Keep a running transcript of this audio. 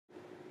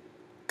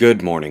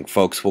Good morning,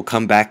 folks. We'll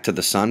come back to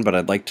the sun, but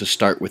I'd like to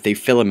start with a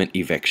filament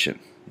eviction.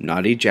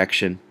 Not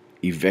ejection,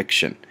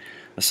 eviction.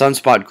 A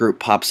Sunspot group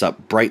pops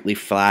up brightly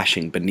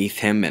flashing beneath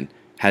him and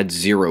had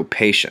zero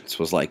patience.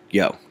 Was like,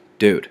 yo,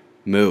 dude,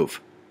 move.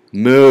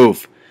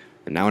 Move!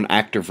 And now an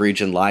active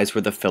region lies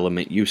where the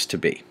filament used to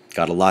be.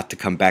 Got a lot to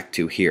come back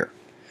to here.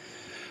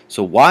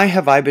 So why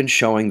have I been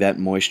showing that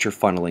moisture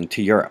funneling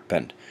to Europe?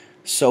 And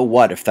so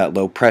what if that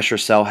low pressure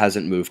cell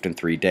hasn't moved in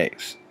 3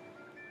 days?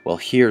 Well,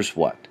 here's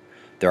what.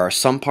 There are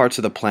some parts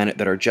of the planet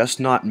that are just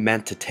not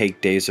meant to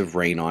take days of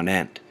rain on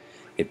end.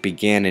 It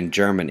began in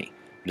Germany.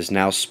 It has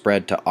now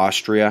spread to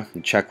Austria,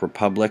 the Czech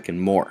Republic,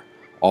 and more,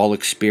 all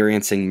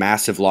experiencing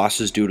massive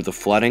losses due to the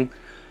flooding.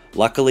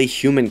 Luckily,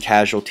 human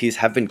casualties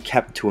have been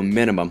kept to a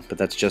minimum, but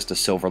that's just a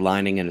silver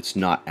lining and it's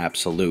not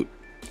absolute.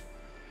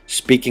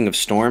 Speaking of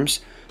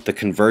storms, the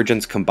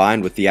convergence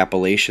combined with the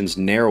Appalachians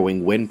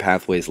narrowing wind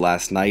pathways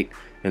last night,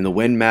 and the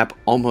wind map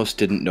almost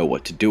didn't know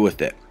what to do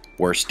with it.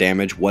 Worst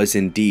damage was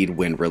indeed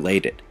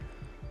wind-related.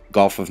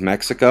 Gulf of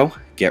Mexico,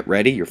 get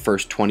ready, your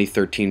first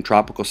 2013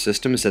 tropical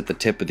system is at the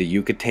tip of the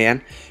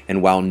Yucatan,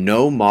 and while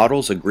no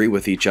models agree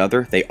with each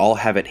other, they all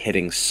have it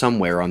hitting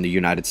somewhere on the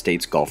United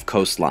States Gulf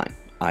coastline.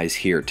 Eyes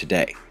here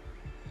today.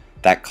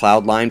 That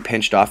cloud line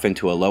pinched off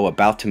into a low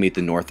about to meet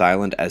the North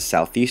Island as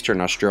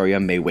southeastern Australia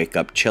may wake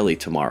up chilly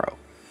tomorrow.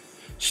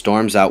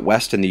 Storms out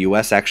west in the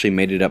US actually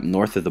made it up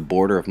north of the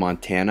border of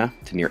Montana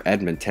to near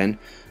Edmonton.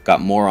 Got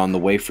more on the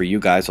way for you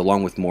guys,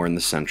 along with more in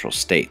the central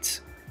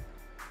states.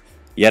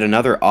 Yet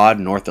another odd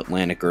North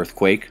Atlantic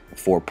earthquake, a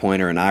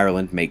 4-pointer in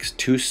Ireland, makes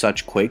 2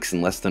 such quakes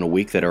in less than a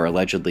week that are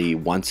allegedly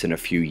once in a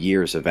few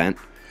years event.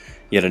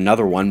 Yet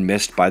another one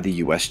missed by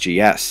the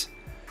USGS.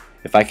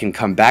 If I can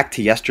come back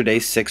to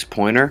yesterday's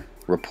 6-pointer,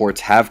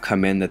 reports have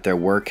come in that there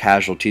were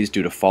casualties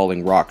due to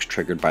falling rocks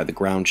triggered by the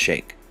ground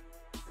shake.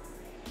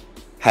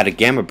 Had a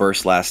gamma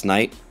burst last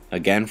night,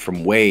 again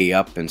from way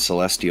up in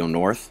celestial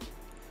north.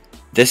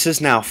 This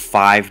is now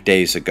 5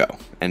 days ago,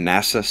 and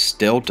NASA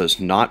still does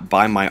not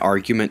buy my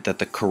argument that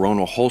the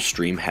coronal hole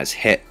stream has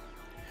hit.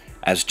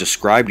 As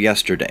described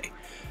yesterday,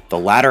 the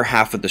latter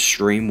half of the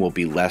stream will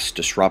be less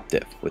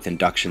disruptive, with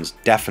inductions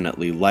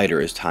definitely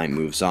lighter as time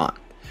moves on.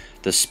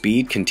 The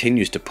speed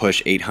continues to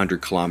push 800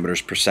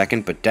 kilometers per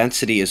second, but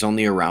density is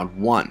only around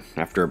 1,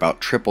 after about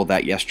triple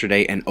that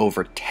yesterday and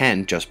over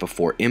 10 just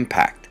before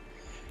impact.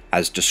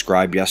 As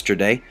described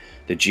yesterday,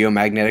 the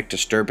geomagnetic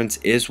disturbance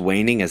is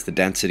waning as the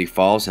density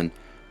falls, and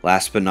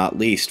last but not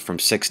least, from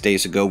 6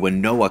 days ago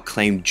when NOAA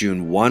claimed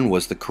June 1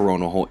 was the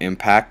coronal hole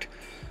impact,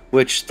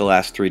 which the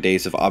last 3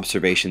 days of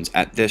observations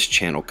at this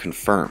channel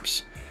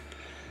confirms.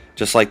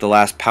 Just like the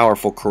last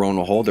powerful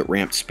coronal hole that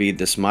ramped speed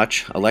this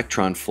much,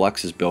 electron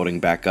flux is building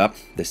back up.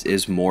 This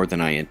is more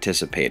than I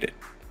anticipated.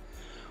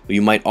 Well,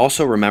 you might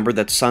also remember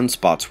that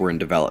sunspots were in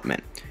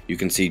development. You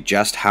can see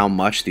just how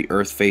much the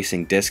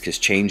Earth-facing disk has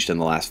changed in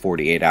the last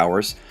 48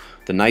 hours.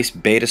 The nice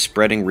beta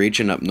spreading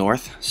region up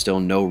north, still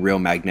no real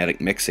magnetic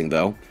mixing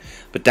though.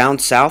 But down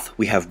south,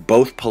 we have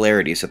both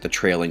polarities at the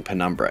trailing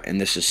penumbra, and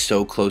this is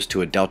so close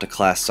to a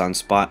Delta-class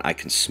sunspot I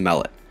can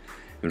smell it.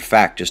 In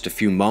fact, just a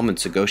few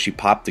moments ago she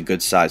popped a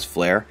good-sized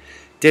flare.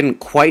 Didn't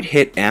quite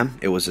hit M,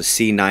 it was a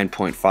C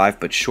 9.5,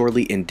 but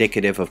surely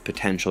indicative of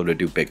potential to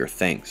do bigger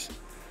things.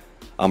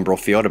 Umbral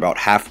field about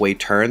halfway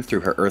turned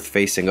through her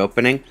Earth-facing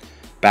opening.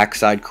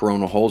 Backside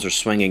coronal holes are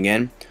swinging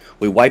in.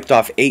 We wiped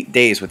off 8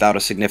 days without a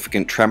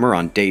significant tremor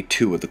on day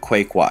 2 of the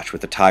quake watch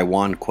with the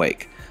Taiwan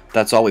quake.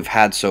 That's all we've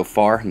had so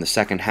far, and the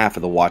second half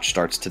of the watch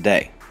starts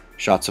today.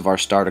 Shots of our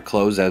star to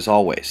close as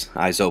always,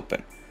 eyes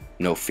open.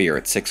 No fear,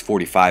 it's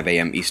 6:45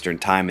 a.m. Eastern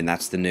Time, and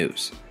that's the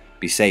news.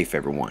 Be safe,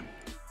 everyone.